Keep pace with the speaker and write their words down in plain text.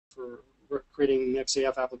creating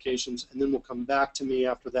XAF applications, and then will come back to me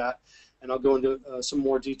after that, and I'll go into some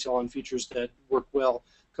more detail on features that work well,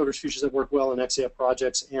 CodeRush features that work well in XAF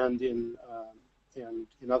projects and in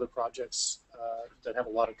other projects that have a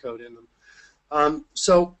lot of code in them.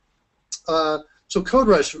 So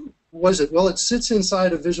CodeRush, what is it? Well, it sits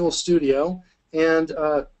inside of Visual Studio, and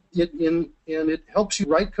it helps you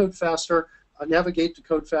write code faster, navigate to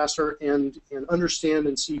code faster, and understand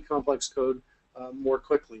and see complex code more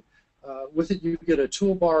quickly. With it, you get a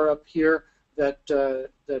toolbar up here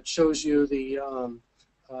that shows you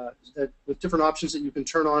that with different options that you can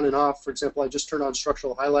turn on and off. For example, I just turned on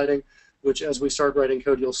structural highlighting, which as we start writing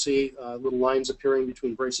code, you'll see little lines appearing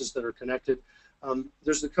between braces that are connected.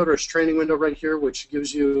 There's the CodeRush training window right here, which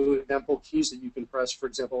gives you example keys that you can press. For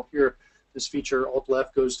example, here, this feature, Alt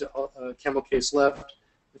left, goes to camel case left.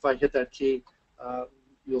 If I hit that key,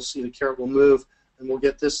 you'll see the caret will move, and we'll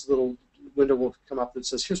get this little window will come up that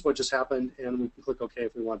says, here's what just happened, and we can click OK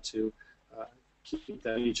if we want to keep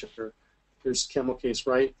that feature. Here's camel case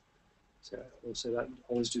right. So we'll say that,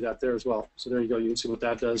 always do that there as well. So there you go, you can see what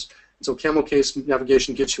that does. And so camel case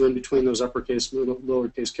navigation gets you in between those uppercase,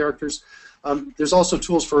 lowercase characters. There's also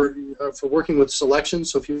tools for working with selection.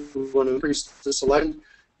 So if you want to increase the selection,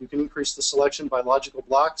 you can increase the selection by logical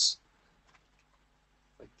blocks,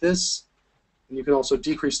 like this. And you can also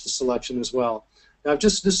decrease the selection as well. Now,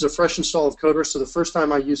 this is a fresh install of CodeRush, so the first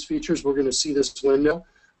time I use features, we're going to see this window.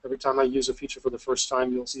 Every time I use a feature for the first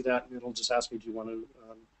time, you'll see that, and it'll just ask me, do you want to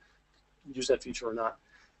use that feature or not?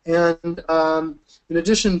 And in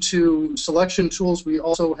addition to selection tools, we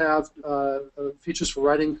also have features for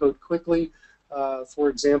writing code quickly. For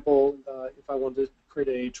example, if I want to create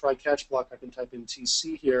a try-catch block, I can type in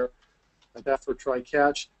TC here, like that for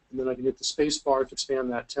try-catch, and then I can hit the space bar to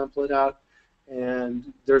expand that template out.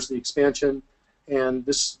 And there's the expansion. And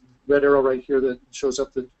this red arrow right here that shows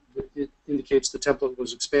up, it indicates the template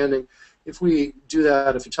was expanding. If we do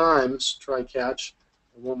that a few times, try-catch,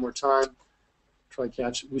 and one more time,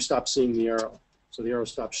 try-catch, we stop seeing the arrow. So the arrow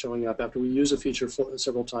stops showing up. After we use a feature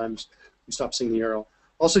several times, we stop seeing the arrow.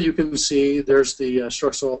 Also, you can see there's the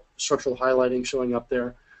structural highlighting showing up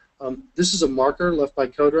there. This is a marker left by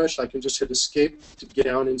CodeRush. I can just hit escape to get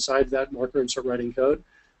down inside that marker and start writing code.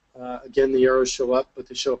 Again, the arrows show up, but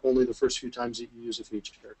they show up only the first few times that you use a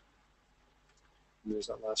feature. And there's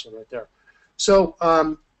that last one right there. So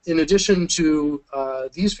in addition to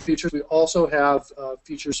these features, we also have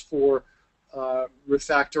features for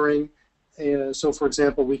refactoring. And so, for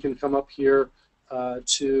example, we can come up here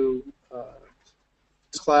to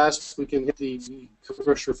class. We can hit the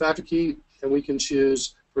CodeRush refactor key, and we can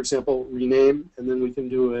choose, for example, rename, and then we can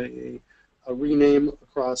do a rename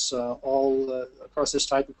across across this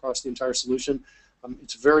type, across the entire solution.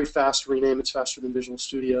 It's a very fast rename. It's faster than Visual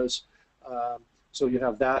Studio's. So you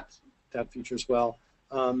have that feature as well.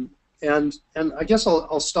 And I guess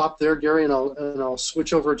I'll stop there, Gary, and I'll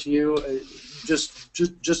switch over to you.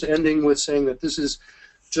 Just ending with saying that this is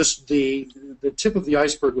just the tip of the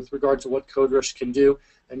iceberg with regard to what CodeRush can do.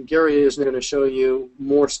 And Gary is going to show you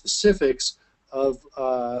more specifics of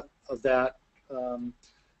that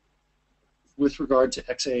with regard to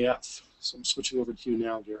XAF. So I'm switching over to you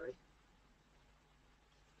now, Gary.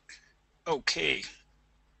 Okay.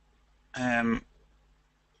 I mean,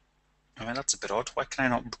 that's a bit odd. Why can I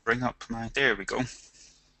not bring up my... There we go.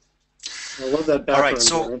 I love that background. All right,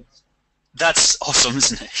 so Gary. That's awesome,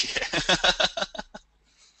 isn't it? Yeah.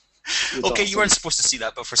 Okay, awesome. You weren't supposed to see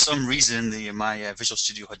that, but for some reason my Visual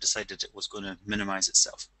Studio had decided it was going to minimize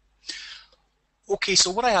itself. Okay,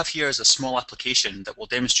 so what I have here is a small application that will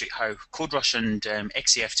demonstrate how CodeRush and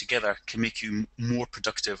XAF together can make you more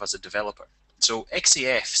productive as a developer. So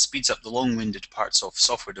XAF speeds up the long-winded parts of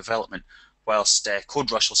software development, whilst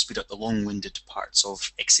CodeRush will speed up the long-winded parts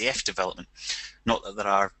of XAF development. Not that there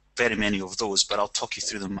are very many of those, but I'll talk you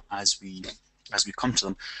through them as we come to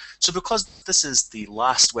them. So because this is the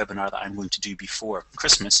last webinar that I'm going to do before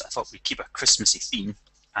Christmas, I thought we'd keep a Christmassy theme,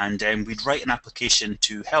 and we'd write an application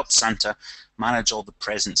to help Santa manage all the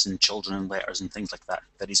presents and children and letters and things like that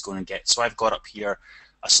that he's going to get. So I've got up here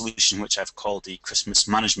a solution which I've called the Christmas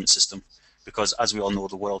Management System, because as we all know,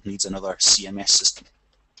 the world needs another CMS system.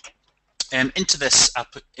 Into this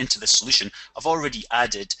solution, I've already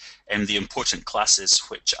added the important classes,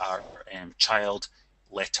 which are child,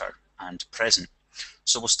 letter, and present.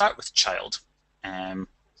 So we'll start with child,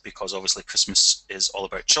 because obviously Christmas is all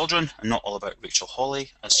about children and not all about Rachel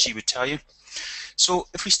Hawley, as she would tell you. So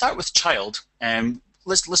if we start with child,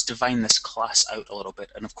 let's define this class out a little bit.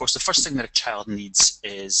 And of course, the first thing that a child needs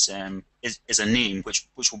is a name, which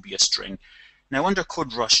will be a string. Now under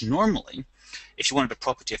CodeRush, normally, if you wanted a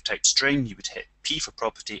property of type string, you would hit P for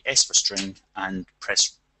property, S for string, and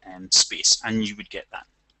press space, and you would get that.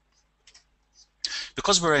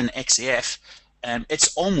 Because we're in XAF,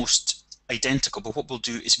 it's almost identical, but what we'll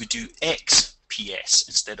do is we do XPS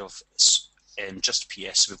instead of just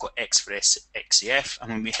PS. So we've got X for XAF,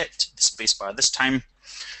 and when we hit the spacebar this time,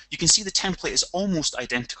 you can see the template is almost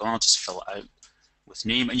identical. I'll just fill it out with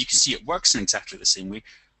name, and you can see it works in exactly the same way.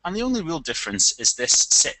 And the only real difference is this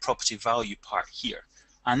set property value part here,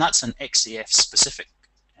 and that's an XAF specific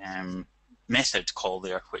method call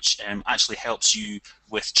there, which actually helps you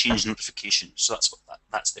with change notification. So that's what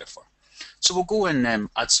that's there for. So we'll go and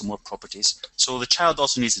add some more properties. So the child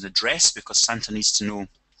also needs an address because Santa needs to know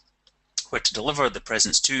where to deliver the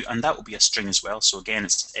presents to, and that will be a string as well. So again,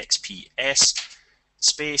 it's XPS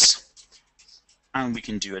space, and we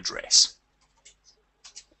can do address.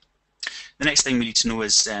 The next thing we need to know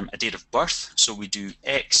is a date of birth. So we do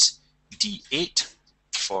XD8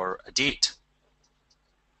 for a date.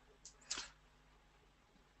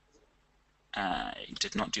 I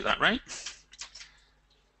did not do that right.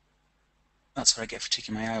 That's what I get for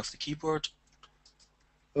taking my eye off the keyboard.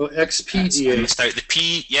 Oh, XPD8. I missed out the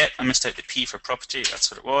P. Yeah, I missed out the P for property. That's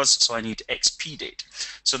what it was. So I need XP date.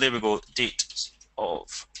 So there we go. Date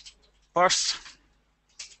of birth.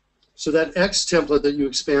 So that X template that you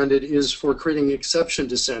expanded is for creating exception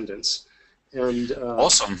descendants, and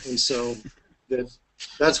awesome. And so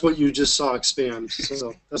that's what you just saw expand.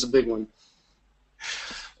 So that's a big one.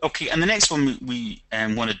 Okay, and the next one we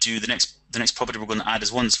want to do, the next property we're going to add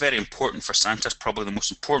is one that's very important for Santa. It's probably the most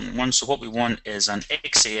important one. So what we want is an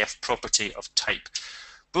XAF property of type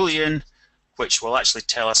Boolean, which will actually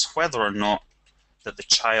tell us whether or not that the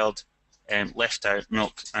child left out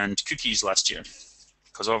milk and cookies last year.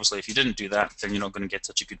 Because obviously, if you didn't do that, then you're not going to get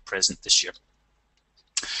such a good present this year.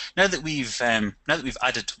 Now that we've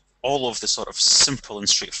added all of the sort of simple and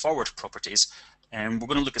straightforward properties, we're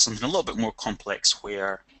going to look at something a little bit more complex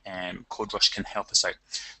where CodeRush can help us out.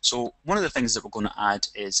 So one of the things that we're going to add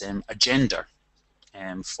is a gender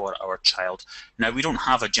for our child. Now we don't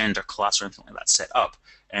have a gender class or anything like that set up,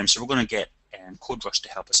 so we're going to get CodeRush to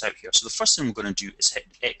help us out here. So the first thing we're going to do is hit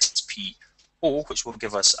XPO, which will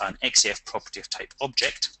give us an XAF property of type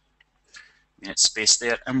object. We hit space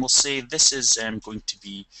there, and we'll say this is going to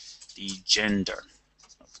be the gender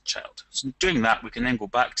of the child. So doing that, we can then go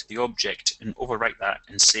back to the object and overwrite that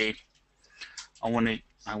and say, I want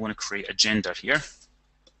to create a gender here.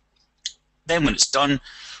 Then when it's done,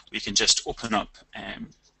 we can just open up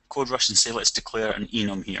CodeRush and say, let's declare an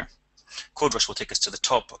enum here. CodeRush will take us to the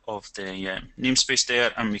top of the namespace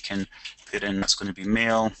there, and we can put in that's going to be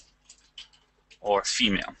male or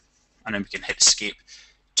female, and then we can hit escape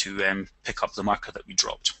to pick up the marker that we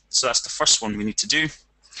dropped. So that's the first one we need to do.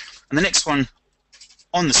 And the next one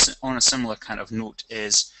on a similar kind of note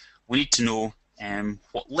is we need to know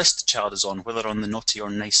what list the child is on, whether on the naughty or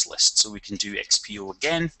nice list. So we can do XPO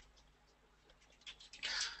again.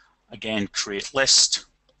 Again, create list,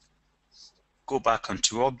 go back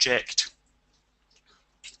onto object,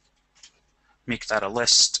 make that a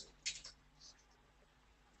list,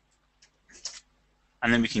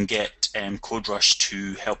 and then we can get CodeRush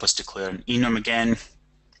to help us declare an enum again.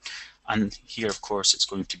 And here, of course, it's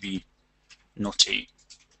going to be naughty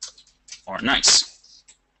or nice.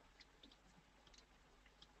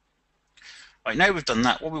 Right, now we've done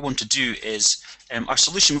that, what we want to do is our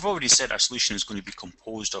solution, we've already said our solution is going to be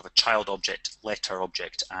composed of a child object, letter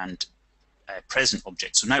object, and present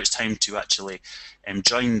object. So now it's time to actually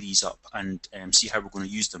join these up and see how we're going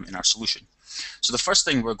to use them in our solution. So the first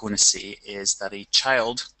thing we're going to say is that a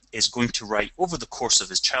child is going to write, over the course of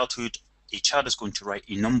his childhood, a child is going to write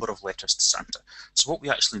a number of letters to Santa. So what we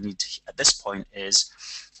actually need at this point is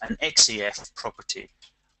an XAF property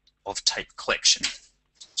of type collection.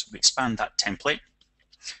 So we expand that template,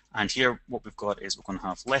 and here what we've got is we're going to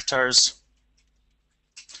have letters,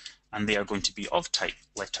 and they are going to be of type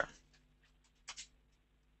letter.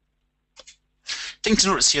 Thing to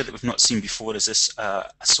notice here that we've not seen before is this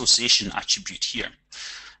association attribute here.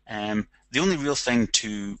 The only real thing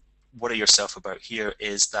to worry yourself about here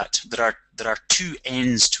is that there are two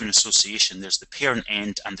ends to an association. There's the parent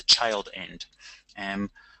end and the child end.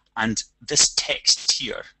 And this text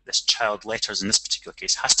here, this child letters in this particular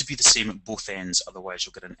case, has to be the same at both ends, otherwise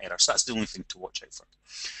you'll get an error. So that's the only thing to watch out for.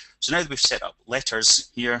 So now that we've set up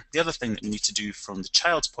letters here, the other thing that we need to do from the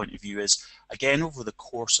child's point of view is, again, over the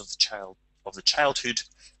course of the childhood,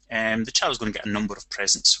 the child is going to get a number of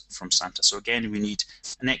presents from Santa. So again, we need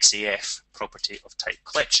an XAF property of type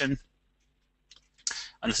collection,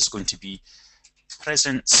 and this is going to be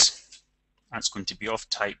presents. That's going to be of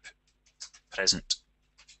type present.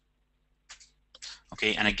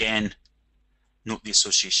 Okay, and again, note the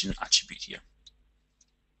association attribute here.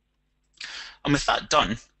 And with that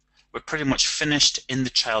done, we're pretty much finished in the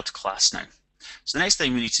child class now. So the next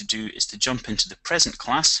thing we need to do is to jump into the present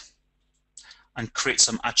class and create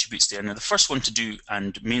some attributes there. Now the first one to do,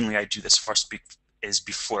 and mainly I do this first is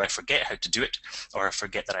before I forget how to do it, or I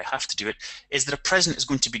forget that I have to do it, is that a present is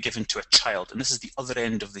going to be given to a child, and this is the other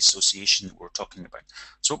end of the association that we're talking about.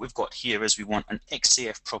 So what we've got here is we want an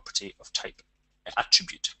XAF property of type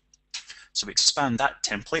attribute. So we expand that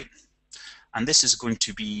template, and this is going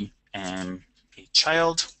to be a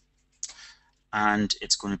child, and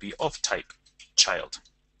it's going to be of type child.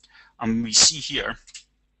 And we see here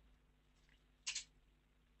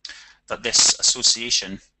that this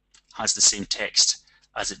association has the same text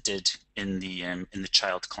as it did in the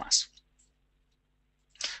child class.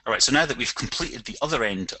 All right, so now that we've completed the other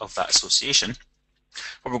end of that association,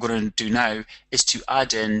 what we're going to do now is to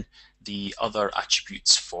add in the other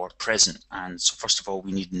attributes for present. And so first of all,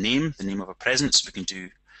 we need name, the name of a present, so we can do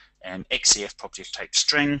XAF property of type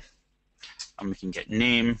string, and we can get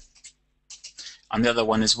name. And the other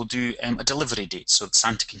one is we'll do a delivery date, so that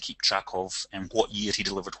Santa can keep track of what year he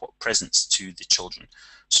delivered what presents to the children.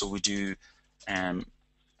 So we do an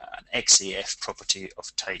XAF property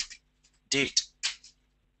of type date,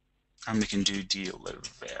 and we can do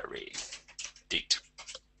delivery date.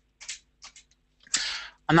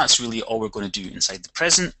 And that's really all we're going to do inside the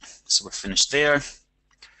present. So we're finished there.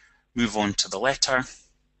 Move on to the letter.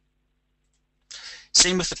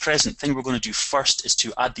 Same with the present. Thing we're going to do first is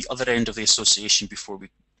to add the other end of the association before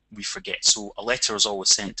we forget. So a letter is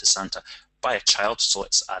always sent to Santa by a child, so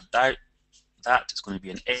let's add that. That is going to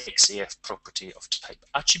be an XAF property of type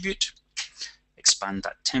attribute. Expand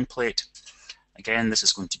that template. Again, this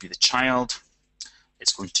is going to be the child.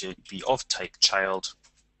 It's going to be of type child.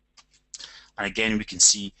 And again, we can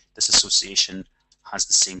see this association has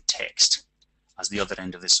the same text as the other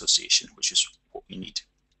end of the association, which is what we need.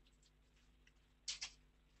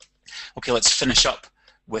 Okay, let's finish up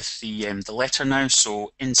with the letter now.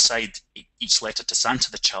 So inside each letter to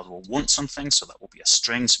Santa, the child will want something, so that will be a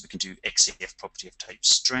string. So we can do XAF property of type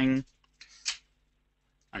string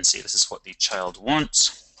and say this is what the child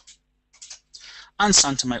wants. And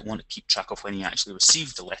Santa might want to keep track of when he actually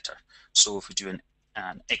received the letter. So if we do an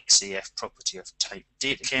XAF property of type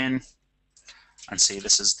date again and say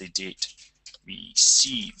this is the date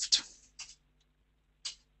received.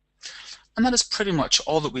 And that is pretty much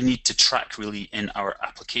all that we need to track really in our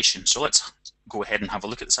application. So let's go ahead and have a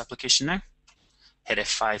look at this application now. Hit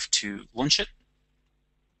F5 to launch it.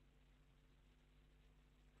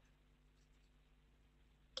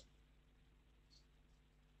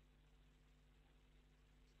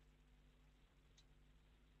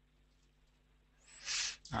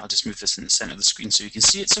 I'll just move this in the center of the screen so you can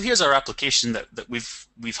see it. So here's our application that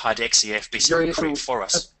we've had XAF basically create for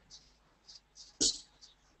us.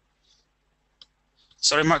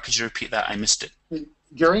 Sorry, Mark, could you repeat that? I missed it.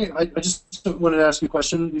 Gary, I just wanted to ask you a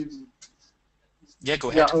question. Yeah, go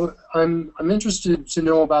ahead. Yeah, I'm interested to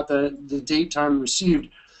know about the date time received.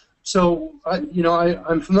 So,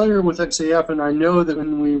 I'm familiar with XAF, and I know that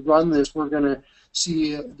when we run this, we're going to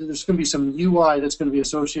see there's going to be some UI that's going to be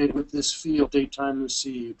associated with this field, date time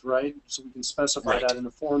received, right? So we can specify that in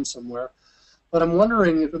a form somewhere. But I'm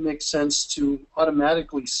wondering if it makes sense to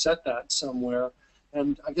automatically set that somewhere.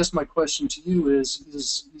 And I guess my question to you is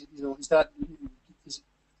does that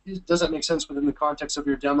make sense within the context of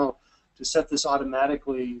your demo to set this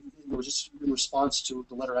automatically, just in response to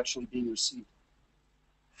the letter actually being received?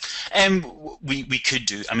 We could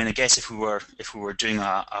do. I mean, I guess if we were doing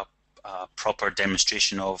a proper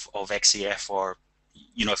demonstration of XAF, or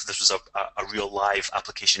if this was a real live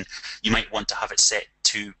application, you might want to have it set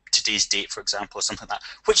to today's date, for example, or something like that,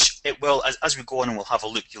 which it will, as we go on and we'll have a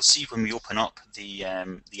look, you'll see when we open up the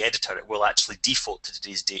editor, it will actually default to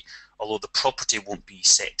today's date, although the property won't be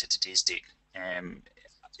set to today's date.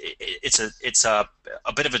 It's a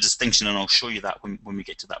bit of a distinction, and I'll show you that when we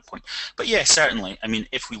get to that point. But yeah, certainly, I mean,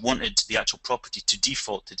 if we wanted the actual property to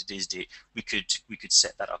default to today's date, we could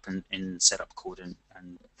set that up in setup code and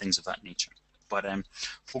things of that nature. But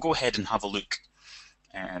we'll go ahead and have a look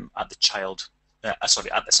at the child. At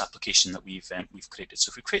this application that we've created. So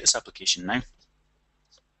if we create this application now,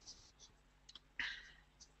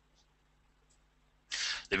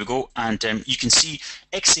 there we go, and you can see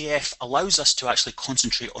XAF allows us to actually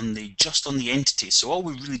concentrate on just on the entities. So all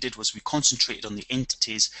we really did was we concentrated on the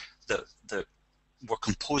entities that were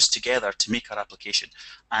composed together to make our application.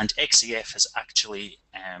 And XAF has actually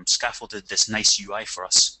scaffolded this nice UI for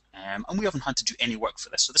us. And we haven't had to do any work for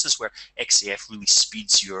this. So this is where XAF really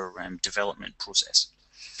speeds your development process.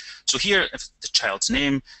 So here, if the child's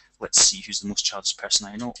name, let's see who's the most childish person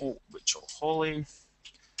I know. Oh, Rachel Hawley.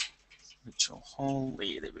 Rachel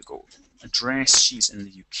Hawley, there we go. Address, she's in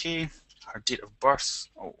the UK. Her date of birth,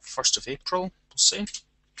 1st of April, we'll say.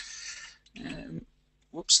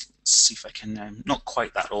 Whoops, let's see if I can, not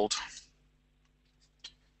quite that old.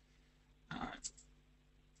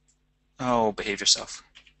 Behave yourself.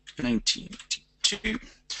 1982.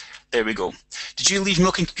 There we go. Did you leave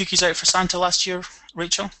milk and cookies out for Santa last year,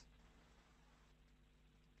 Rachel?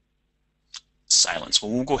 Silence.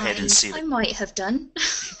 Well, we'll go ahead and say that. I might have done.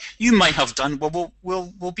 You might have done. Well,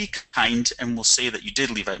 we'll be kind and we'll say that you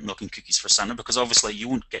did leave out milk and cookies for Santa, because obviously you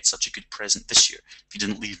won't get such a good present this year if you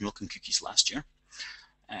didn't leave milk and cookies last year.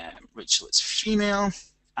 Rachel is female,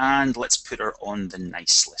 and let's put her on the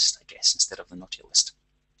nice list, I guess, instead of the naughty list.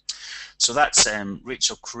 So that's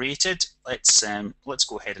Rachel created. Let's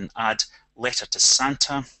go ahead and add letter to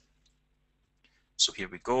Santa. So here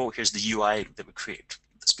we go. Here's the UI that we created.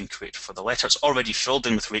 That's been created for the letter. It's already filled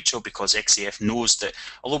in with Rachel because XAF knows that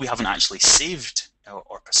although we haven't actually saved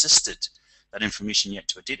or persisted that information yet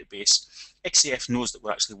to a database, XAF knows that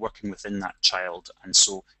we're actually working within that child, and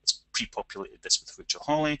so it's pre-populated this with Rachel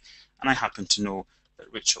Hawley, and I happen to know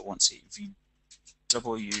that Rachel wants a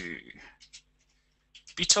VW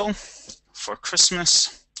Beetle for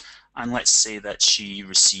Christmas, and let's say that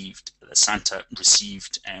Santa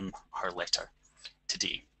received her letter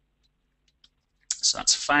today. So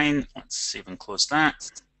that's fine. Let's save and close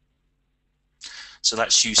that. So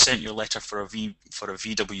that's you sent your letter for a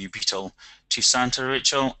VW Beetle to Santa,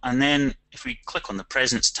 Rachel. And then if we click on the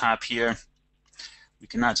Presents tab here, we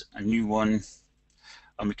can add a new one,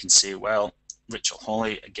 and we can say, well, Rachel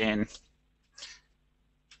Hawley again.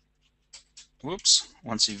 Whoops,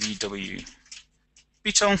 wants a VW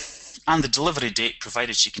Beetle, and the delivery date,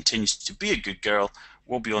 provided she continues to be a good girl,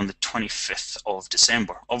 will be on the 25th of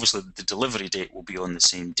December. Obviously, the delivery date will be on the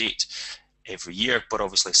same date every year, but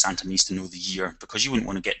obviously Santa needs to know the year, because you wouldn't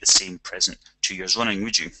want to get the same present 2 years running,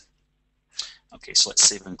 would you? Okay, so let's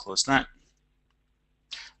save and close that,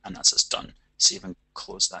 and that's us done. Save and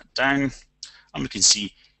close that down, and we can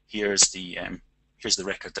see here's the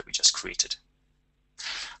record that we just created.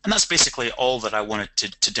 And that's basically all that I wanted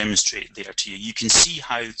to demonstrate there to you. You can see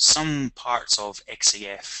how some parts of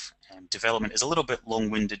XAF development is a little bit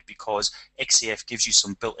long-winded, because XAF gives you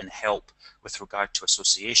some built-in help with regard to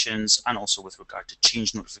associations and also with regard to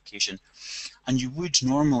change notification. And you would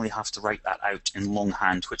normally have to write that out in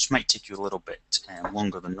longhand, which might take you a little bit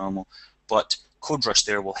longer than normal. But CodeRush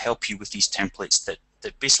there will help you with these templates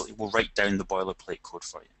that basically will write down the boilerplate code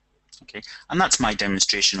for you. Okay, and that's my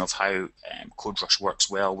demonstration of how CodeRush works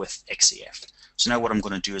well with XAF. So now what I'm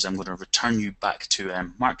going to do is I'm going to return you back to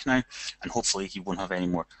Mark now, and hopefully he won't have any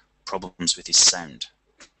more problems with his sound.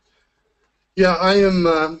 Yeah, I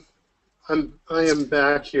am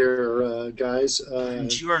back here, guys.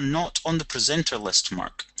 And you are not on the presenter list,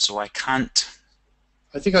 Mark, so I can't.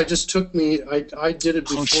 I think I just took me. I did it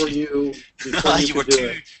before you. Before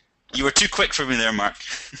You were too quick for me there, Mark.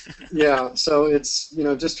 Yeah, so it's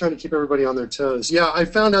just trying to keep everybody on their toes. Yeah, I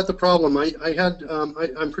found out the problem.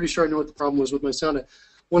 I'm pretty sure I know what the problem was with my sound.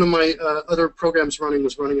 One of my other programs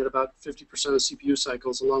was running at about 50% of CPU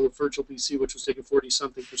cycles, along with Virtual PC, which was taking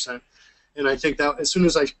 40-something%. And I think that as soon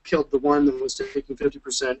as I killed the one that was taking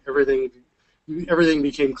 50%, everything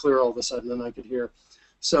became clear all of a sudden, and I could hear.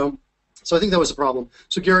 So I think that was a problem.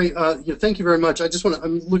 So Gary, thank you very much.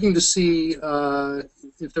 I'm looking to see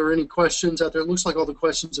if there are any questions out there. It looks like all the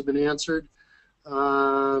questions have been answered.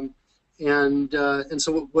 And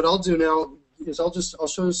so what I'll do now is I'll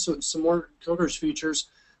show some more CodeRush features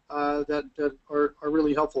that are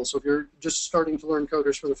really helpful. So if you're just starting to learn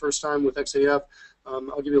CodeRush for the first time with XAF,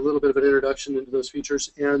 I'll give you a little bit of an introduction into those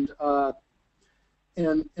features, and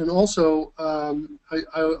also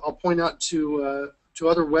I'll point out to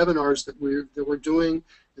other webinars that we're doing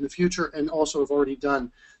in the future, and also have already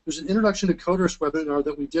done. There's an introduction to CodeRush webinar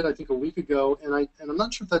that we did, I think, a week ago, and I'm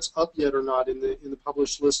not sure if that's up yet or not in the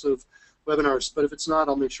published list of webinars. But if it's not,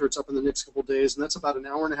 I'll make sure it's up in the next couple of days. And that's about an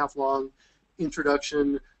hour-and-a-half long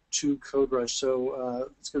introduction to CodeRush. So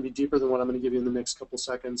it's going to be deeper than what I'm going to give you in the next couple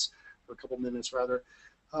seconds, or a couple minutes rather.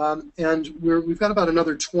 And we've got about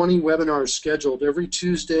another 20 webinars scheduled every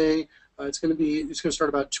Tuesday. It's going to start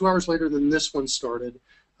about 2 hours later than this one started.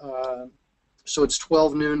 So it's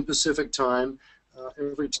 12 noon Pacific time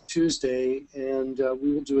every Tuesday, and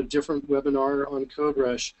we will do a different webinar on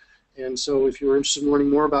CodeRush. And so if you're interested in learning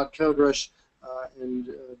more about CodeRush, and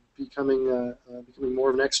becoming more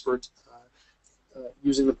of an expert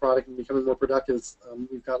using the product and becoming more productive.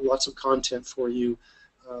 We've got lots of content for you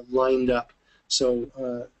lined up.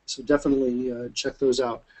 So definitely check those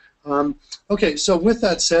out. Okay, so with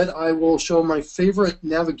that said, I will show my favorite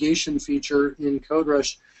navigation feature in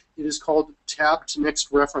CodeRush. It is called Tab to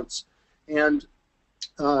Next Reference, and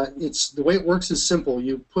the way it works is simple.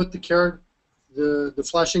 You put the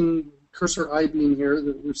flashing cursor I beam here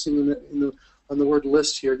that we're seeing on the word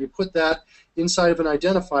list here. You put that inside of an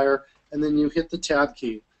identifier, and then you hit the Tab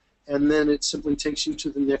key, and then it simply takes you to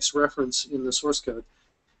the next reference in the source code.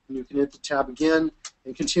 And you can hit the Tab again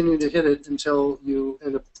and continue to hit it until you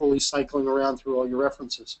end up fully cycling around through all your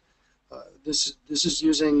references. This is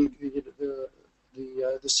using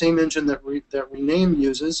the same engine that Rename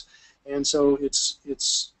uses, and so it's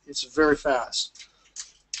very fast.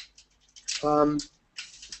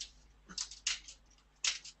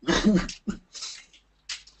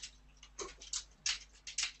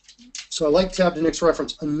 So I like Tab to Next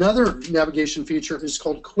Reference. Another navigation feature is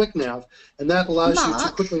called Quick Nav, and that allows you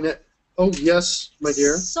to quickly Oh, yes, my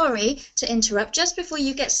dear. Sorry to interrupt. Just before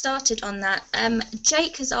you get started on that,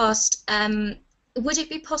 Jake has asked, would it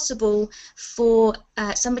be possible for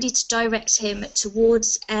somebody to direct him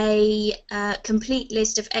towards a complete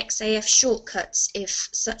list of XAF shortcuts if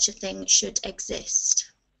such a thing should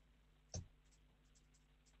exist?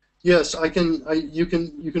 Yes, I can. You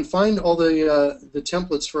can find all the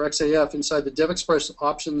templates for XAF inside the DevExpress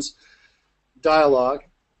options dialog,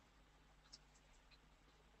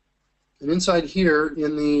 and inside here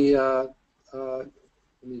in the let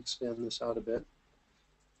me expand this out a bit.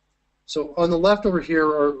 So on the left over here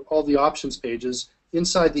are all the options pages.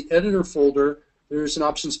 Inside the editor folder, there's an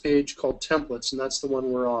options page called Templates, and that's the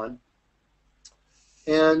one we're on.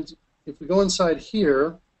 And if we go inside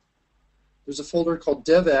here, there's a folder called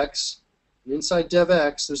DevX, and inside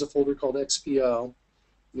DevX there's a folder called XPO,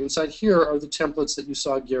 and inside here are the templates that you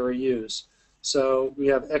saw Gary use. So we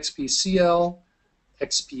have XPCL,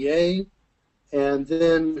 XPA, and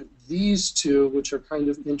then these two, which are kind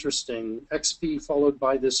of interesting, XP followed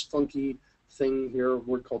by this funky thing here, a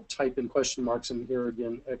word called type in question marks, and here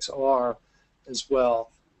again XR as well,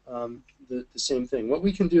 the same thing. What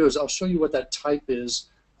we can do is I'll show you what that type is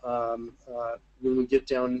when we get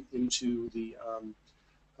down into the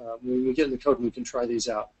when we get in the code and we can try these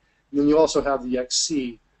out. And then you also have the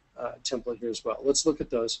XC template here as well. Let's look at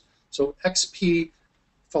those. So XP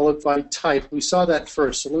followed by type. We saw that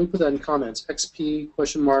first, so let me put that in comments. XP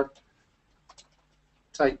question mark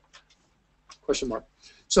type question mark.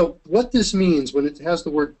 So what this means when it has the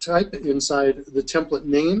word type inside the template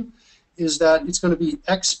name is that it's going to be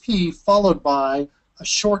XP followed by a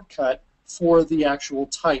shortcut for the actual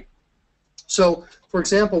type. So, for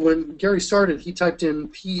example, when Gary started, he typed in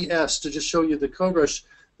PS to just show you the CodeRush,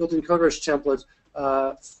 built-in CodeRush template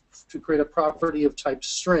to create a property of type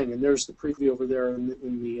string, and there's the preview over there in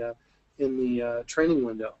the training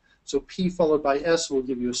window. So P followed by S will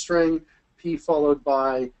give you a string. P followed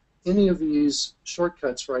by any of these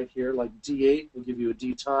shortcuts right here, like D8 will give you a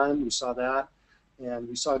D time. We saw that, and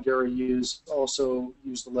we saw Gary also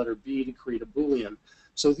use the letter B to create a Boolean.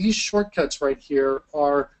 So these shortcuts right here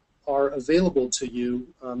are available to you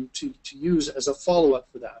to use as a follow-up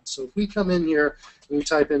for that. So if we come in here and we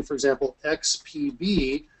type in, for example,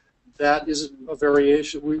 XPB, that is a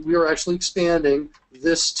variation. We are actually expanding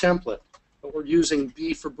this template, but we're using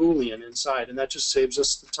B for Boolean inside, and that just saves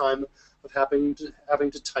us the time of having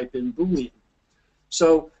to type in Boolean.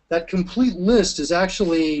 So that complete list is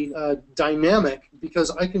actually dynamic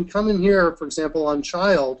because I can come in here, for example, on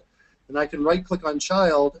child, and I can right-click on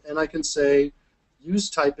child, and I can say use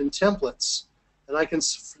type in templates, and I can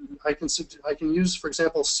use, for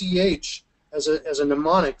example, CH as a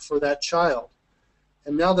mnemonic for that child.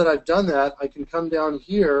 And now that I've done that, I can come down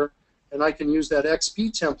here and I can use that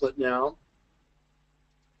XP template now,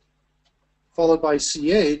 followed by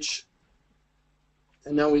CH,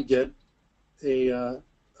 and now we get a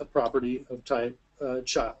property of type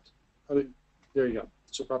child. I mean, there you go.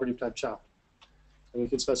 So property of type child. And we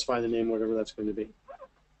can specify the name, whatever that's going to be.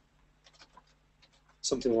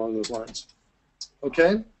 Something along those lines.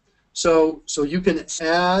 Okay? So you can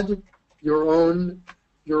add your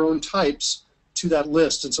own types to that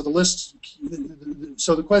list. And so the list,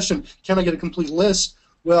 so the question, can I get a complete list?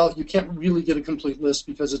 Well, you can't really get a complete list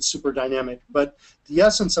because it's super dynamic. But the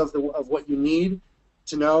essence of what you need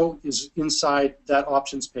to know is inside that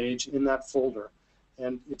options page in that folder.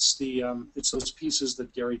 And it's those pieces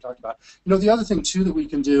that Gary talked about. You know, the other thing too that we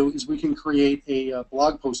can do is we can create a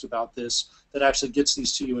blog post about this that actually gets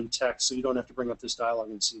these to you in text, so you don't have to bring up this dialog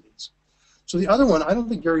and see these. So the other one, I don't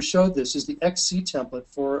think Gary showed this, is the XC template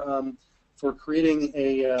for creating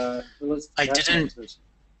a. I didn't,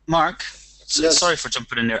 Mark. Yes. Sorry for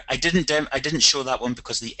jumping in there. I didn't show that one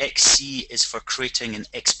because the XC is for creating an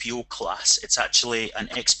XPO class. It's actually an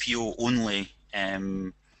XPO only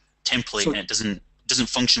template, and it doesn't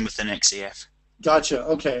function within XAF. Gotcha.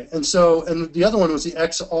 Okay. And the other one was the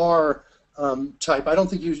XR type. I don't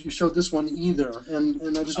think you showed this one either.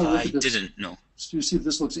 And I just want to look at this. I didn't. No. To see if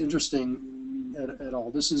this looks interesting at all.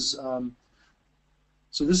 This is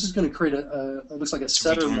so this is going to create it looks like a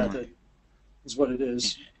setter method, is what it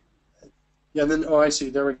is. Yeah, and then, oh, I see.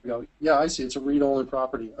 There we go. Yeah, I see. It's a read-only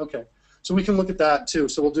property. Okay. So we can look at that, too.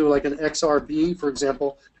 So we'll do like an XRB, for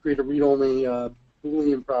example, to create a read-only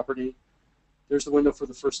Boolean property. There's the window for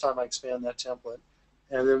the first time I expand that template.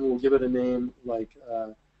 And then we'll give it a name like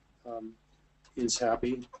is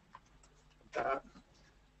happy, that.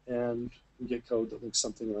 And we get code that looks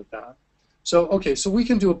something like that. So, okay, so we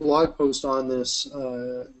can do a blog post on this,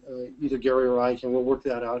 either Gary or I can. We'll work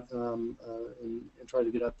that out and try to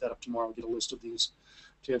get that up tomorrow, get a list of these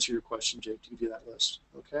to answer your question, Jake. You can do that list,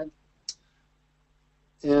 okay?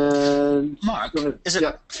 And Mark, go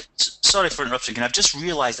ahead. Sorry for interrupting. I've just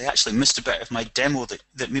realised I actually missed a bit of my demo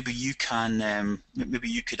that maybe you can, maybe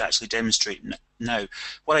you could actually demonstrate now.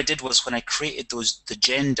 What I did was when I created the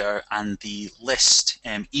gender and the list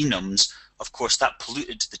enums, of course, that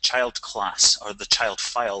polluted the child class or the child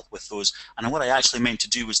file with those. And what I actually meant to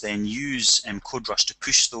do was then use CodeRush to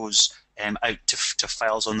push those out to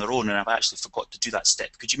files on their own, and I've actually forgot to do that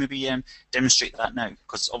step. Could you maybe demonstrate that now?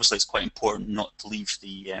 Because obviously it's quite important not to leave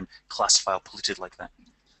the class file polluted like that.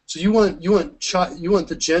 So you want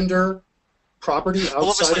the gender property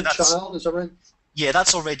outside of child? Is that right? Yeah,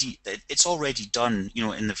 it's already done,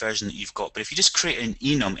 in the version that you've got. But if you just create an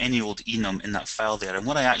enum, any old enum in that file there, and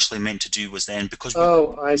what I actually meant to do was then, because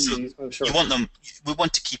I see. I'm sure. We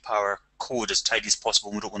want to keep our code as tidy as possible,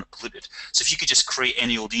 and we don't want it polluted. So if you could just create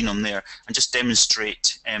any old enum there and just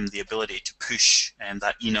demonstrate the ability to push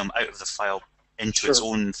that enum out of the file into its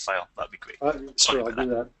own file, that'd be great. Sure, I'll do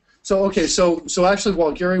that. So okay, so actually,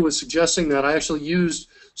 while Gary was suggesting that, I actually used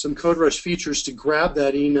some CodeRush features to grab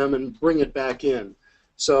that enum and bring it back in.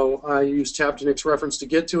 So I used tab to next reference to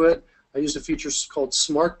get to it. I used a feature called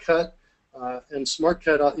Smart Cut, and Smart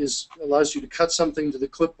Cut allows you to cut something to the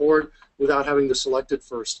clipboard without having to select it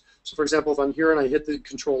first. So for example, if I'm here and I hit the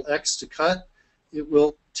Control X to cut, it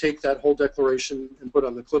will take that whole declaration and put it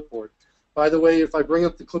on the clipboard. By the way, if I bring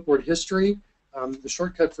up the clipboard history, the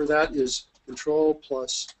shortcut for that is Control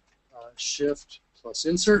plus Shift plus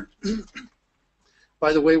Insert.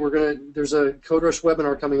 By the way, there's a CodeRush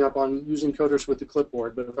webinar coming up on using CodeRush with the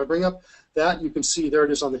clipboard. But if I bring up that, you can see there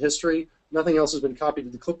it is on the history. Nothing else has been copied to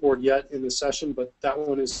the clipboard yet in this session, but that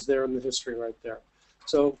one is there in the history right there.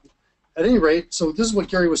 So at any rate, so this is what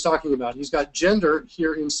Gary was talking about. He's got gender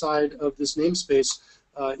here inside of this namespace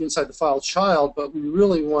inside the file child, but we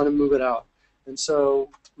really want to move it out. And so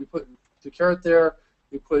we put the caret there.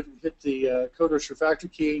 We hit the CodeRush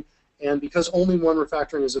refactor key. And because only one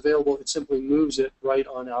refactoring is available, it simply moves it right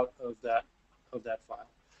on out of that file.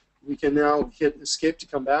 We can now hit escape to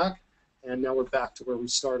come back, and now we're back to where we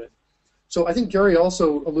started. So I think Gary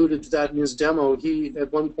also alluded to that in his demo. He,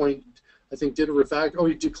 at one point, I think, did a refactor. Oh,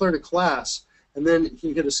 he declared a class, and then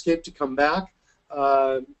he hit escape to come back,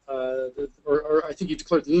 or I think he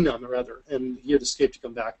declared the enum, rather, and he hit escape to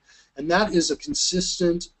come back. And that is a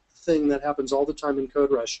consistent thing that happens all the time in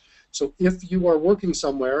CodeRush. So if you are working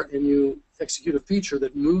somewhere and you execute a feature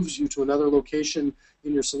that moves you to another location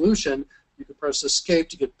in your solution, you can press escape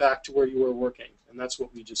to get back to where you were working, and that's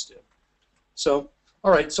what we just did. So,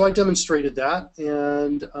 all right, so I demonstrated that,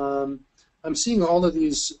 and I'm seeing all of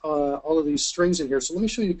these strings in here. So let me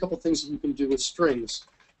show you a couple things that you can do with strings.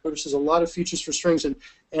 CodeRush has a lot of features for strings, and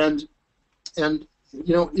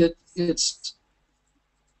you know it's.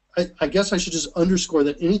 I guess I should just underscore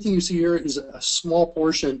that anything you see here is a small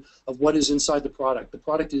portion of what is inside the product. The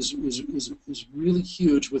product is really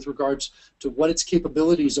huge with regards to what its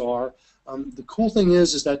capabilities are. The cool thing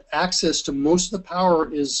is that access to most of the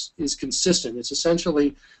power is consistent. It's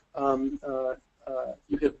essentially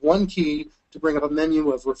you hit one key to bring up a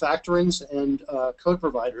menu of refactorings and code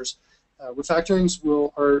providers. Refactorings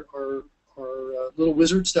are little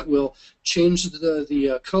wizards that will change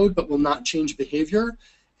the code but will not change behavior.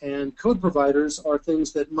 And code providers are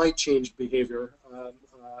things that might change behavior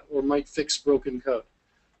or might fix broken code.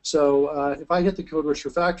 So if I hit the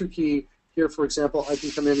CodeRush refactor key here, for example, I can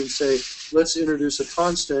come in and say, let's introduce a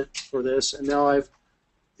constant for this. And now I've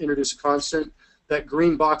introduced a constant. That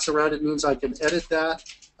green box around it means I can edit that.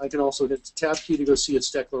 I can also hit the tab key to go see its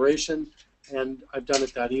declaration. And I've done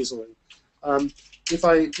it that easily.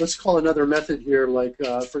 Let's call another method here, like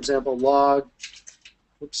for example, log.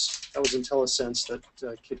 Oops, that was IntelliSense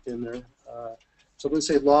that kicked in there. So I'm going to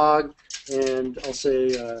say log, and I'll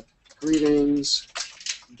say greetings,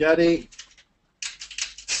 Getty.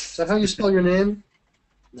 Is that how you spell your name?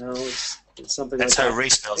 No, it's something That's like that. how Ray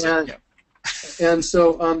spells it. Yeah. And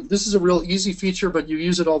so this is a real easy feature, but you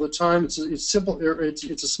use it all the time. It's simple.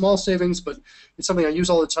 It's a small savings, but it's something I use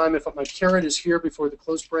all the time. If my caret is here before the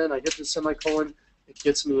close paren, I hit the semicolon, it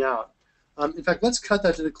gets me out. In fact, let's cut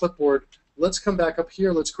that to the clipboard. Let's come back up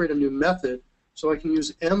here. Let's create a new method. So I can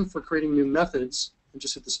use M for creating new methods and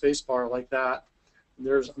just hit the space bar like that. And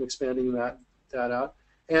I'm expanding that out.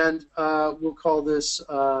 And we'll call this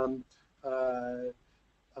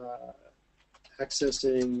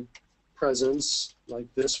accessing presence, like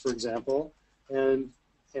this, for example, and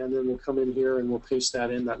then we'll come in here and we'll paste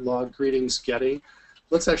that in, that log greetings Getty.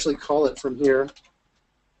 Let's actually call it from here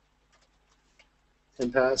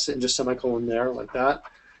and pass it and just semicolon there, like that.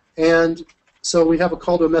 And so we have a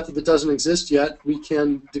call to a method that doesn't exist yet. We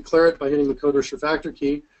can declare it by hitting the CodeRush refactor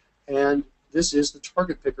key, and this is the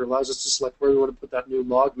target picker. Allows us to select where we want to put that new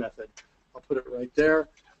log method. I'll put it right there,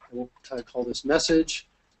 and we'll call this message,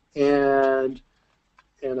 and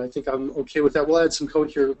I think I'm okay with that. We'll add some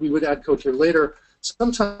code here. We would add code here later.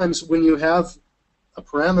 Sometimes when you have a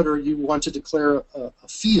parameter, you want to declare a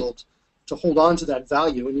field to hold on to that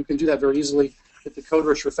value, and you can do that very easily. Hit the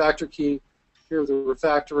CodeRush refactor key. Here are the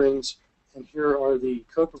refactorings, and here are the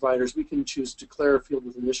code providers. We can choose declare a field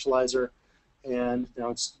with initializer, and now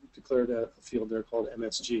it's declared a field there called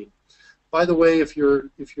MSG. By the way, if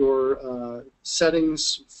your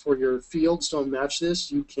settings for your fields don't match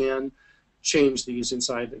this, you can change these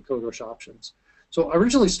inside the CodeRush options. So I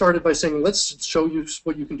originally started by saying, let's show you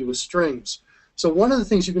what you can do with strings. So one of the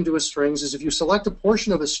things you can do with strings is if you select a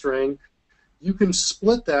portion of a string, you can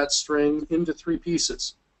split that string into 3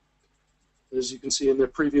 pieces, as you can see in the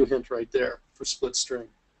preview hint right there for split string.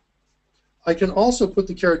 I can also put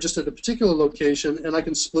the caret just at a particular location, and I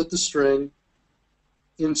can split the string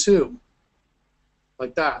in 2,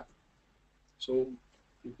 like that. So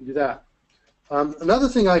you can do that. Another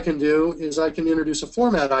thing I can do is I can introduce a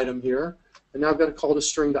format item here, and now I've got a call to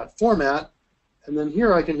string.format, and then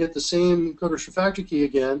here I can hit the same CodeRush refactor key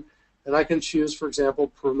again, and I can choose, for example,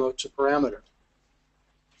 promote to parameter.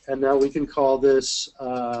 And now we can call this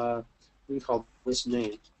name,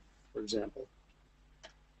 for example.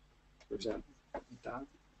 Like that.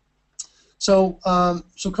 So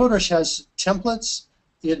CodeRush has templates.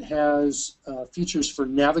 It has features for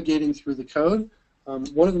navigating through the code.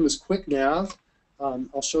 One of them is Quick Nav.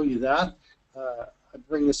 I'll show you that. I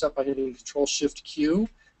bring this up by hitting Control-Shift-Q,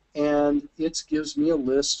 and it gives me a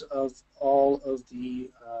list of all of the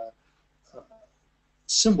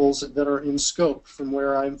symbols that are in scope from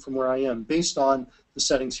where I am, based on the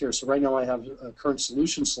settings here. So right now I have a current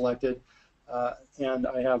solution selected, and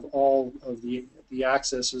I have all of the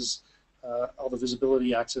accesses, all the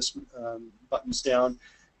visibility access buttons down,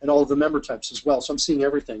 and all of the member types as well. So I'm seeing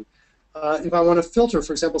everything. If I want to filter,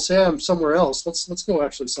 for example, say I'm somewhere else. Let's go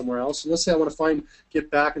actually somewhere else. And let's say I want to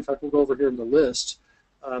get back. In fact, we'll go over here in the list.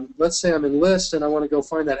 Let's say I'm in list and I want to go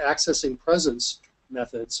find that accessing presence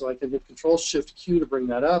method. So I can hit Control-Shift-Q to bring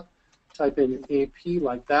that up. Type in AP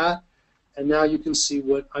like that, and now you can see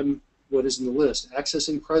what is in the list.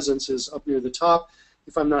 Accessing presence is up near the top.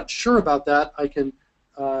 If I'm not sure about that, I can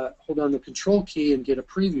hold down the Control key and get a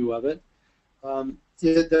preview of it.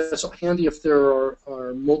 That's handy if there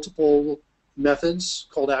are multiple methods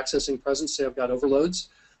called accessing presence. Say I've got overloads.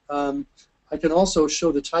 I can also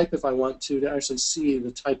show the type if I want to actually see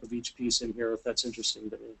the type of each piece in here if that's interesting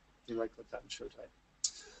to me. You right click that and show type.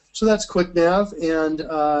 So that's Quick Nav, and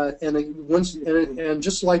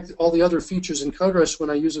just like all the other features in CodeRush, when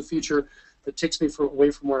I use a feature that takes me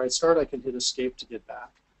away from where I start, I can hit Escape to get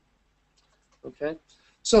back. Okay,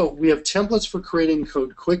 so we have templates for creating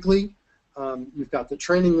code quickly. You've got the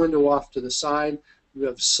training window off to the side. You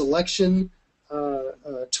have selection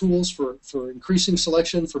tools for increasing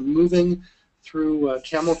selection, for moving through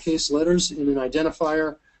camel case letters in an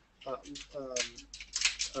identifier.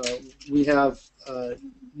 We have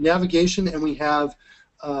navigation, and we have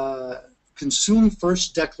consume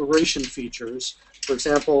first declaration features. For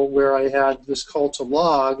example, where I had this call to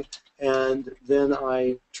log, and then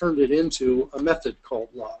I turned it into a method called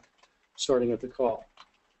log, starting at the call.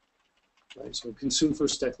 Right, so consume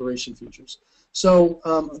first declaration features. So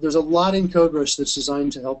there's a lot in CodeRush that's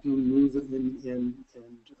designed to help you move and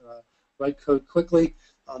write code quickly.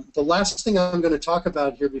 The last thing I'm going to talk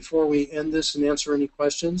about here before we end this and answer any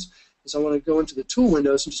questions is I want to go into the tool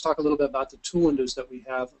windows and just talk a little bit about the tool windows that we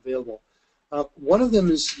have available. One of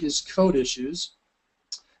them is code issues,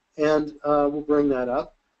 and we'll bring that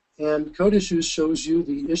up. And code issues shows you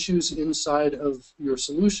the issues inside of your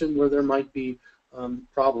solution where there might be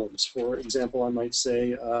problems. For example, I might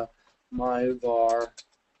say my var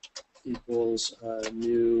equals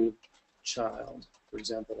new child, for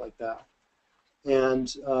example, like that.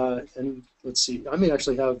 And let's see, I may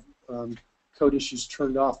actually have code issues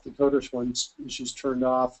turned off. The CodeRush one's issues turned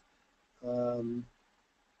off.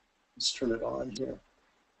 Let's turn it on here.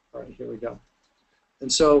 All right, here we go.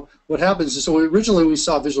 And so what happens is, so originally we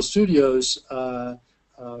saw Visual Studio's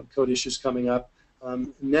code issues coming up.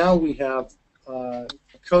 Now we have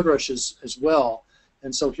CodeRush as well.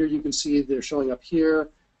 And so here you can see they're showing up here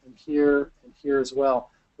and here and here as well.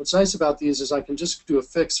 What's nice about these is I can just do a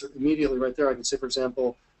fix immediately right there. I can say, for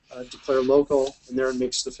example, declare local, and there it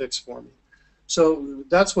makes the fix for me. So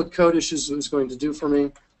that's what code issues is going to do for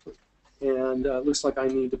me. And it looks like I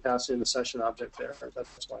need to pass in a session object there.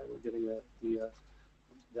 That's why we're getting that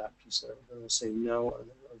piece there. I'm going to say no, or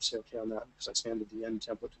say OK on that because I expanded the end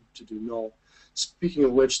template to do null. Speaking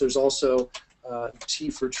of which, there's also T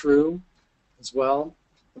for true as well.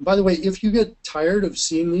 And by the way, if you get tired of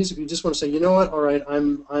seeing these, if you just want to say, you know what, all right,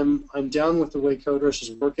 I'm down with the way CodeRush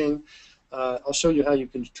is working, I'll show you how you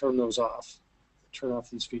can turn those off. Turn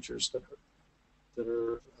off these features that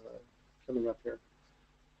are coming up here.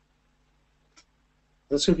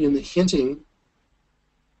 That's going to be in the hinting.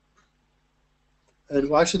 And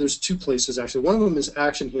well, actually, there's two places, actually. One of them is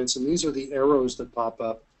action hints, and these are the arrows that pop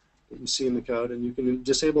up that you see in the code, and you can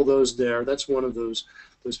disable those there. That's one of those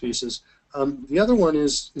pieces. The other one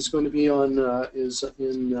is going to be on is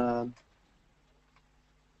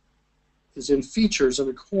in features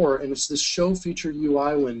under core, and it's this show feature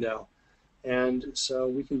UI window. And so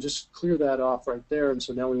we can just clear that off right there, and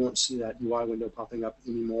so now we won't see that UI window popping up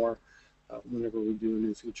anymore whenever we do a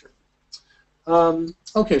new feature.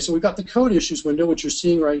 Okay, so we've got the code issues window, which you're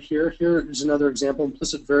seeing right here. Here is another example.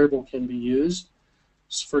 Implicit variable can be used,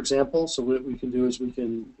 for example. So what we can do is we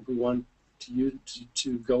can, if we want to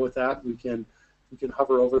go with that, we can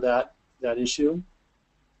hover over that issue.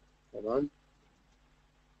 Hold on.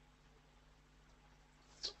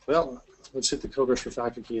 Well, let's hit the CodeRush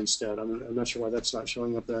refactor key instead. I'm not sure why that's not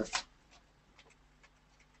showing up there.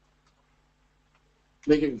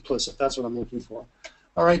 Make it implicit. That's what I'm looking for.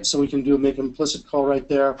 All right, so we can do a make implicit call right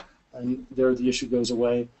there, and there the issue goes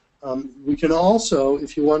away. We can also,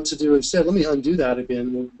 if you want to do instead, let me undo that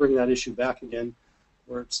again. We'll bring that issue back again,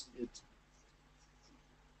 where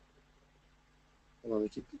hold on,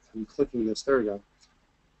 I'm clicking this. There we go.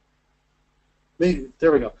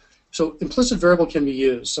 There we go. So implicit variable can be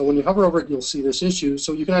used. So when you hover over it, you'll see this issue.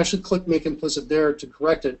 So you can actually click make implicit there to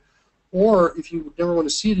correct it. Or if you never want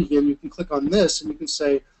to see it again, you can click on this and you can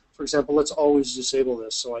say, for example, let's always disable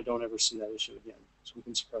this so I don't ever see that issue again. So we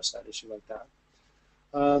can suppress that issue like that.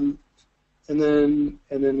 And then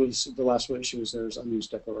we see the last issue is there's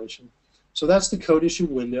unused declaration. So that's the code issue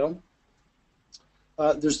window.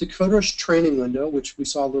 There's the CodeRush training window, which we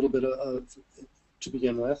saw a little bit of to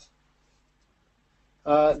begin with.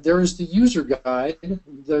 There is the user guide.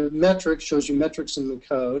 The metric shows you metrics in the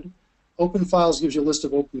code. Open files gives you a list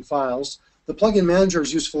of open files. The plugin manager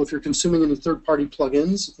is useful if you're consuming any third-party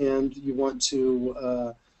plugins and you want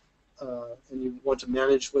to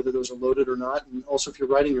manage whether those are loaded or not. And also, if you're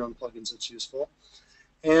writing your own plugins, it's useful.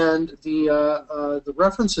 And the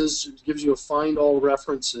references gives you a find all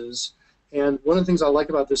references. And one of the things I like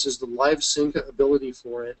about this is the live sync ability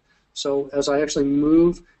for it. So as I actually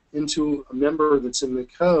move into a member that's in the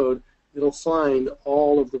code, it'll find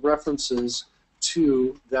all of the references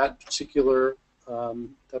to that particular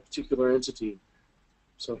entity.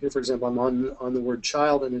 So here, for example, I'm on the word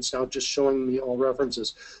child, and it's now just showing me all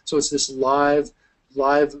references. So it's this live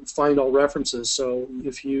find all references. So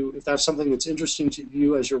if that's something that's interesting to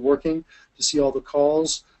you as you're working, to see all the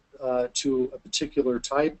calls to a particular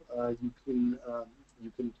type, you can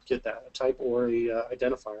get that, a type or a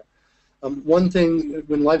identifier. One thing,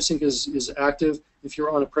 when live sync is active, if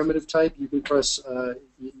you're on a primitive type, you can press,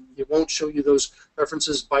 it won't show you those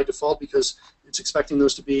references by default because it's expecting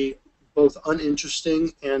those to be both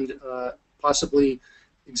uninteresting and possibly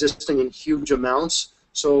existing in huge amounts.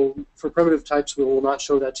 So for primitive types, we will not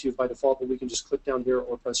show that to you by default, but we can just click down here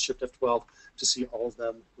or press Shift F12 to see all of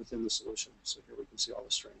them within the solution. So here we can see all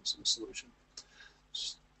the strings in the solution.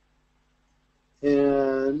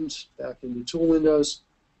 And back into tool windows.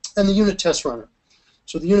 And the unit test runner.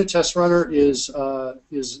 So the unit test runner is a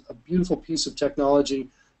beautiful piece of technology.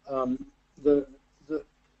 There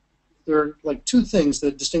are like two things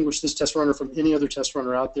that distinguish this test runner from any other test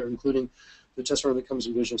runner out there, including the test runner that comes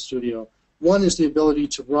in Visual Studio. One is the ability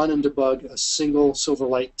to run and debug a single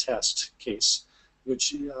Silverlight test case,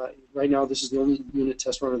 which right now this is the only unit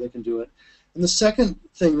test runner that can do it. And the second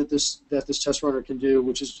thing that this test runner can do,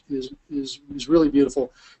 which is really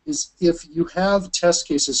beautiful, is if you have test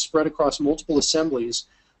cases spread across multiple assemblies,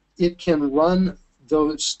 it can run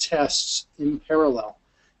those tests in parallel.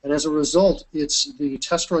 And as a result, the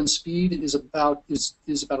test run speed is about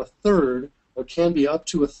a third, or can be up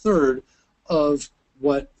to a third of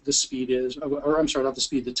what the speed is, or I'm sorry, not the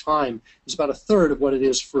speed, the time is about a third of what it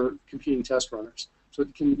is for competing test runners. So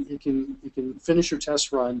it can finish your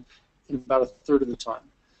test run in about a third of the time.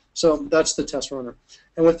 So that's the test runner.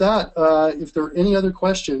 And with that, if there are any other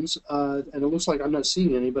questions, and it looks like I'm not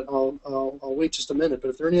seeing any, but I'll wait just a minute. But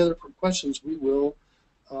if there are any other questions, we will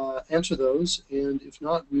answer those, and if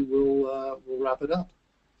not, we'll wrap it up.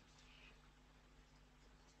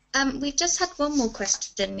 We've just had one more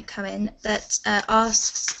question come in that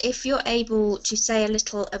asks if you're able to say a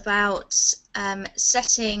little about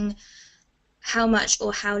setting how much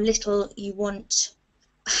or how little you want,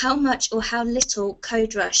 how much or how little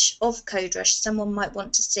CodeRush someone might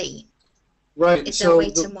want to see. Right. Is there a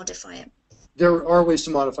way to modify it? There are ways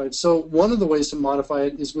to modify it. So one of the ways to modify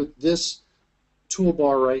it is with this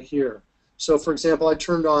toolbar right here. So for example, I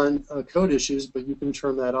turned on code issues, but you can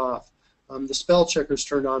turn that off. The spell checker's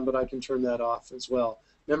turned on, but I can turn that off as well.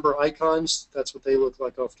 Member icons, that's what they look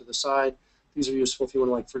like off to the side. These are useful if you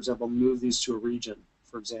want to, like, for example, move these to a region,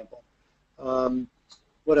 for example.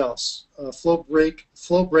 What else? Flow break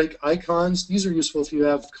icons. These are useful if you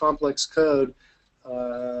have complex code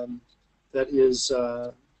that is,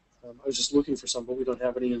 I was just looking for some, but we don't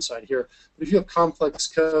have any inside here. But if you have complex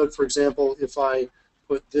code, for example, if I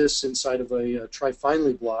put this inside of a try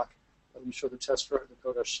finally block, let me show the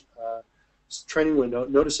CodeRush training window.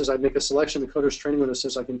 Notice as I make a selection, the CodeRush training window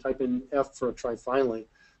says I can type in F for a try finally.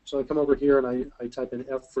 So I come over here and I type in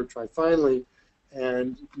F for try finally,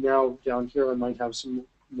 and now down here I might have some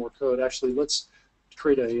more code. Actually, let's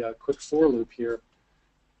create a quick for loop here,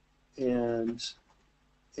 and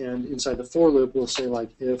inside the for loop we'll say like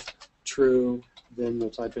if true, then we'll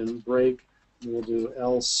type in break, and we'll do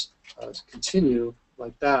else continue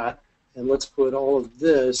like that, and let's put all of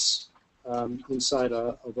this inside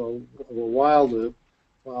of a while loop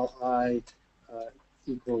while I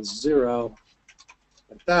equals 0,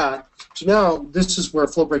 like that. So now this is where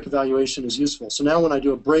flow break evaluation is useful. So now when I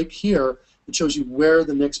do a break here, it shows you where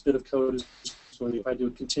the next bit of code is going to be. If I do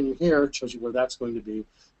a continue here, it shows you where that's going to be.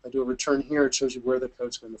 If I do a return here, it shows you where the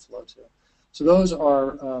code's going to flow to. So those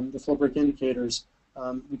are the flow break indicators.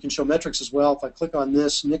 We can show metrics as well. If I click on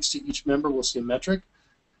this, next to each member we'll see a metric.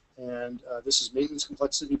 And this is maintenance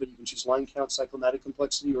complexity, but you can choose line count, cyclomatic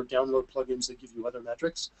complexity, or download plugins that give you other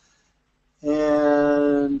metrics.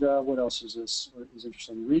 And what else is this? What is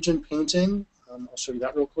interesting? Region painting. I'll show you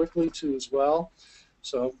that real quickly too as well.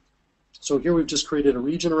 So here we've just created a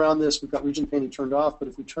region around this. We've got region painting turned off, but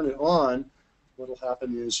if we turn it on, what will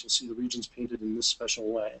happen is you'll see the regions painted in this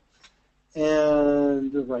special way.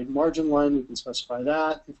 And the right margin line, we can specify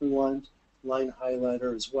that if we want. Line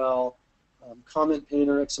highlighter as well. Comment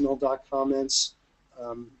painter, XML doc comments,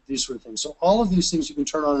 these sort of things. So all of these things you can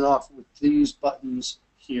turn on and off with these buttons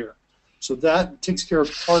here. So that takes care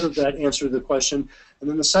of part of that answer to the question. And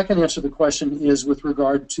then the second answer to the question is with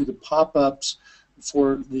regard to the pop-ups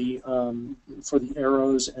for the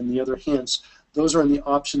arrows and the other hints. Those are in the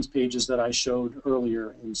options pages that I showed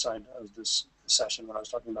earlier inside of this session when I was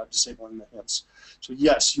talking about disabling the hints. So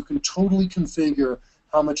yes, you can totally configure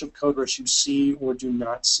how much of CodeRush you see or do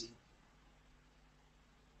not see.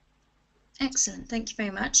 Excellent, thank you very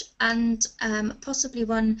much. And possibly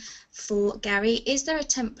one for Gary. Is there a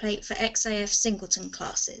template for XAF singleton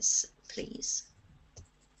classes, please?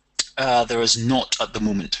 There is not at the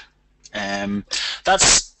moment. That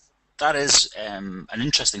is an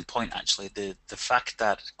interesting point, actually. The fact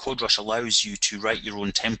that CodeRush allows you to write your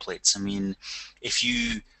own templates. I mean, if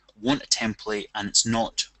you want a template and it's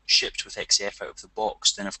not shipped with XAF out of the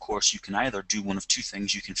box, then of course you can either do one of two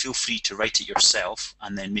things. You can feel free to write it yourself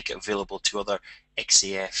and then make it available to other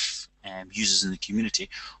XAF users in the community,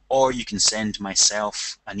 or you can send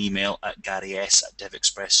myself an email at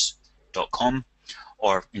garys@devexpress.com,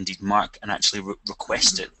 or indeed Mark, and actually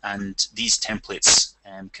request it. And these templates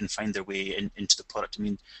can find their way into the product. I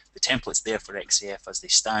mean, the templates there for XAF as they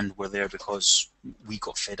stand were there because we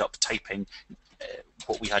got fed up typing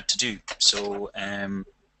what we had to do. So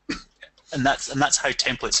and that's how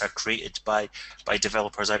templates are created by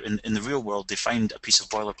developers out in the real world. They find a piece of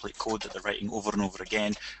boilerplate code that they're writing over and over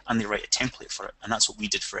again, and they write a template for it. And that's what we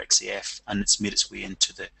did for XAF, and it's made its way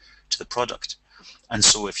into the product. And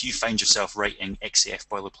so if you find yourself writing XAF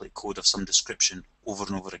boilerplate code of some description over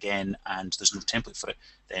and over again and there's no template for it,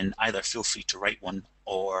 then either feel free to write one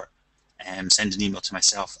or send an email to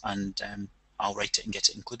myself, and I'll write it and get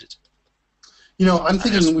it included. You know, I'm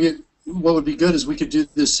thinking what would be good is we could do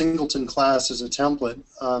this singleton class as a template.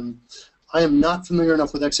 I am not familiar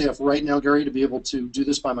enough with XAF right now, Gary, to be able to do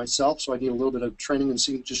this by myself, so I need a little bit of training and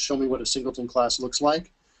just show me what a singleton class looks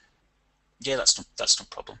like. Yeah, that's no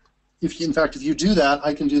problem. In fact, if you do that,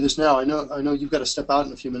 I can do this now. I know you've got to step out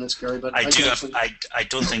in a few minutes, Gary, but I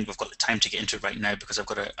don't think we've got the time to get into it right now because I've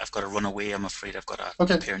got to run away. I'm afraid I've got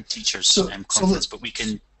a parent-teachers conference, but we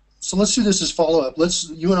can. So let's do this as follow-up.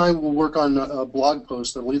 You and I will work on a blog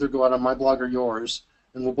post that will either go out on my blog or yours,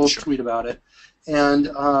 and we'll both tweet about it. And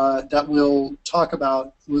that will talk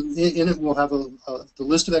about, in it we'll have the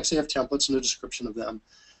list of XAF templates and a description of them.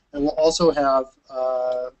 And we'll also have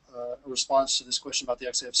a response to this question about the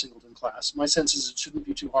XAF singleton class. My sense is it shouldn't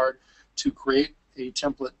be too hard to create a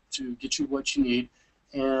template to get you what you need,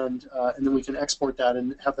 and then we can export that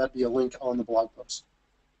and have that be a link on the blog post.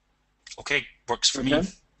 Okay, works for me.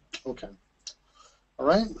 Okay. All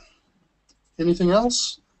right. Anything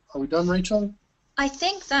else? Are we done, Rachel? I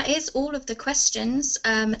think that is all of the questions.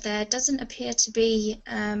 There doesn't appear to be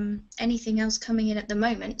anything else coming in at the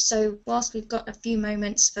moment. So whilst we've got a few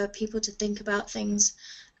moments for people to think about things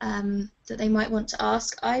that they might want to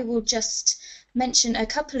ask, I will just mention a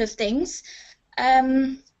couple of things.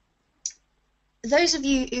 Those of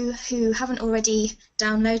you who haven't already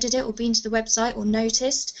downloaded it or been to the website or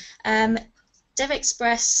noticed,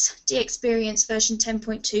 DevExpress DXperience version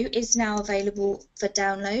 10.2 is now available for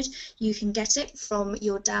download. You can get it from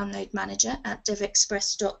your download manager at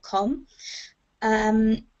devexpress.com.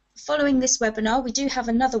 Following this webinar, we do have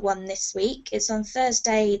another one this week. It's on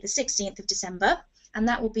Thursday, the 16th of December, and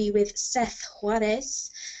that will be with Seth Juarez,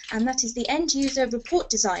 and that is the end-user report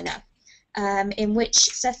designer, in which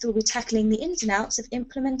Seth will be tackling the ins and outs of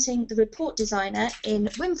implementing the report designer in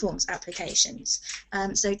WinForms applications.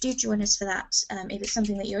 So do join us for that if it's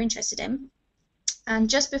something that you're interested in. And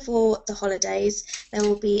just before the holidays, there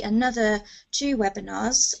will be another 2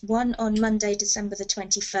 webinars, one on Monday, December the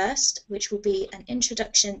 21st, which will be an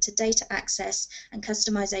introduction to data access and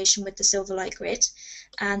customization with the Silverlight Grid,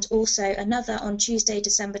 and also another on Tuesday,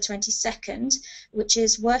 December 22nd, which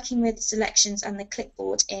is working with selections and the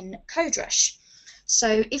clipboard in CodeRush.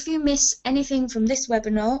 So if you miss anything from this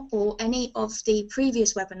webinar or any of the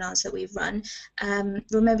previous webinars that we've run,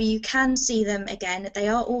 remember you can see them again. They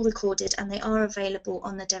are all recorded and they are available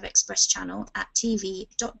on the DevExpress channel at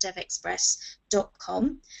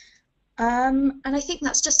tv.devexpress.com. And I think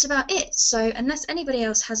that's just about it. So unless anybody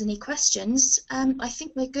else has any questions, I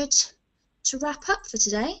think we're good to wrap up for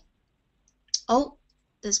today. Oh,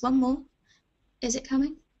 there's one more. Is it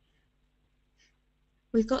coming?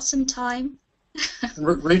 We've got some time.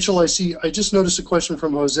 Rachel, I just noticed a question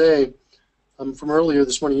from Jose from earlier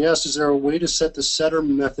this morning. He asked, is there a way to set the setter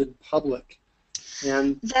method public?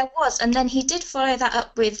 And there was, and then he did follow that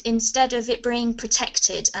up with, instead of it being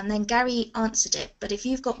protected, and then Gary answered it. But if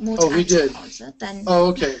you've got more to add to the answer, then... Oh,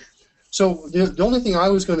 okay. So the only thing I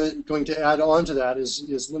was going to add on to that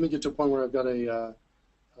is let me get to a point where I've got a,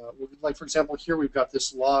 like for example, here we've got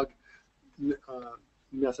this log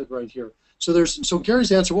method right here. So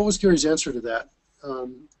Gary's answer. What was Gary's answer to that? Let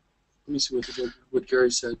me see what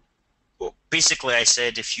Gary said. Well, basically, I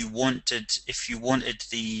said if you wanted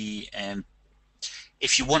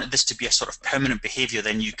this to be a sort of permanent behavior,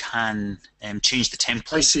 then you can change the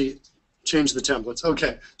template. I see. Change the templates.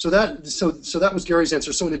 Okay. So that was Gary's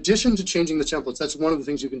answer. So in addition to changing the templates, that's one of the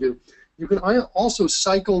things you can do. You can also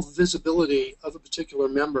cycle visibility of a particular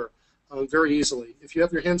member very easily. If you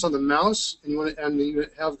have your hands on the mouse and you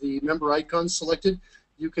have the member icon selected,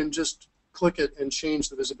 you can just click it and change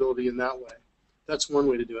the visibility in that way. That's one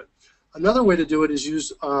way to do it. Another way to do it is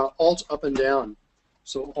use Alt up and down.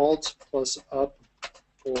 So Alt plus up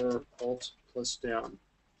or Alt plus down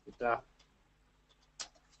with that.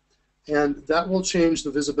 And that will change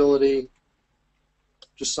the visibility.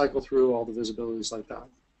 Just cycle through all the visibilities like that.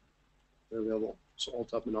 They're available. So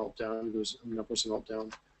Alt up and Alt down. I'm now pressing Alt down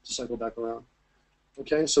to cycle back around.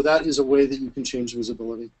 Okay, so that is a way that you can change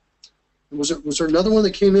visibility. And was there another one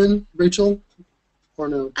that came in, Rachel, or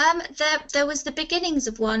no? There was the beginnings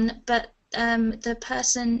of one, but the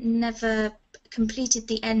person never completed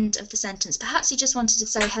the end of the sentence. Perhaps he just wanted to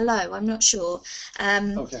say hello. I'm not sure.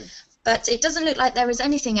 Okay. But it doesn't look like there is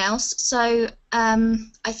anything else. So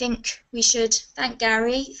I think we should thank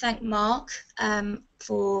Gary, thank Mark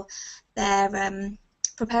for their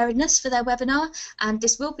preparedness for their webinar, and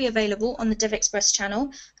this will be available on the DevExpress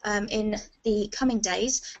channel in the coming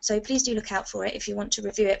days, so please do look out for it if you want to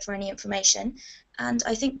review it for any information. And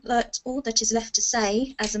I think that all that is left to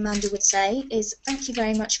say, as Amanda would say, is thank you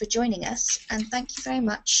very much for joining us, and thank you very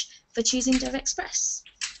much for choosing DevExpress.